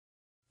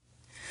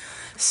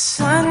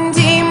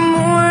Sunday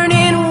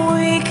morning,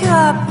 wake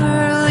up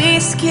early,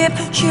 skip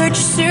church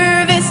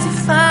service to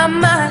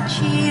find my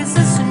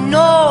Jesus.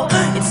 No,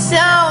 it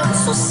sounds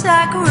so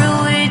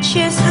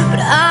sacrilegious, but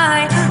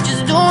I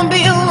just don't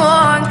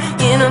belong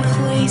in a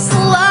place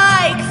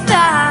like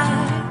that.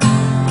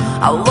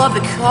 I love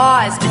the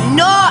cause, but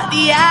not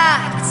the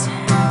act.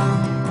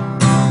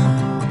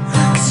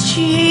 'Cause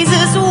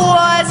Jesus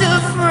was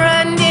a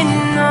friend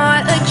and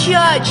not a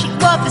judge. He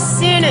loved the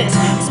sinners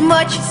as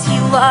much as he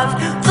loved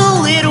the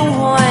little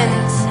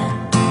ones.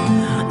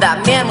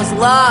 That man was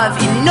love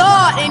and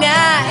not an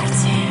act.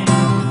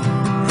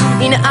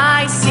 And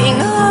I sing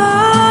hallelujah,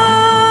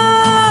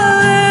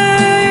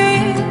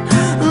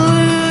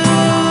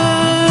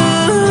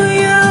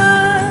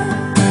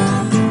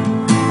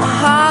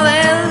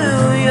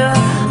 hallelujah,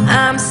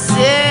 I'm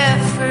set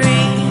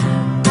free.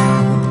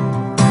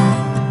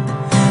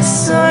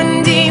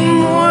 Sunday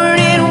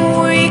morning,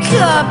 wake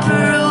up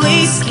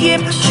early,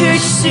 skip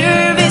church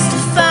service to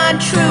find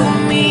true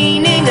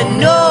meaning. I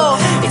know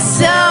it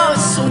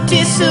sounds so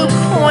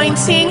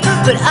disappointing,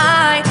 but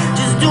I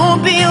just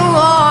don't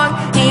belong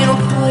in a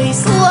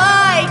place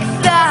like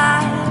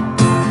that.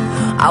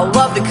 I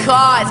love the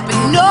cause, but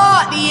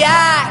not the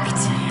act.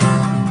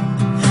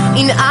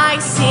 And I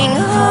sing